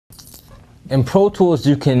in Pro Tools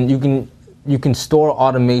you can store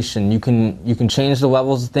automation. You can change the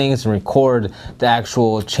levels of things and record the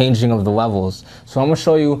actual changing of the levels. So what I'm going to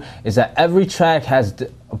show you is that every track has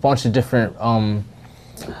a bunch of different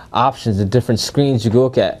options and different screens you can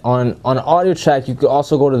look at. On an audio track, you could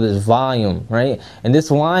also go to this volume, right? And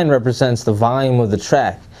this line represents the volume of the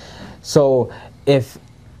track. So if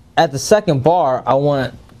at the second bar I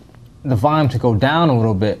want the volume to go down a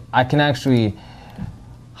little bit, I can actually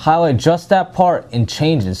highlight just that part and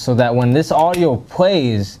change it so that when this audio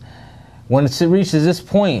plays, when it reaches this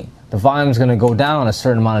point, the volume is going to go down a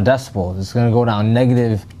certain amount of decibels. It's going to go down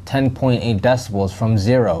negative 10.8 decibels from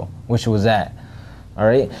 0, which it was at. All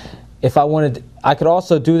right. If I wanted, I could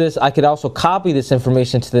also do this. I could also copy this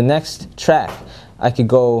information to the next track. I could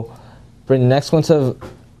go bring the next one to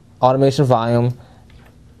automation volume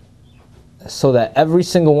so that every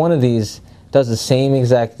single one of these does the same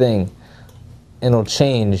exact thing, and it'll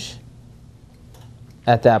change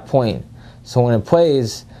at that point. So when it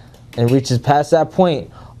plays and reaches past that point,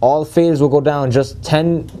 all the faders will go down just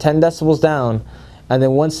 10 decibels down, and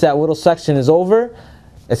then once that little section is over,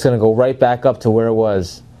 it's going to go right back up to where it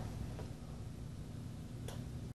was.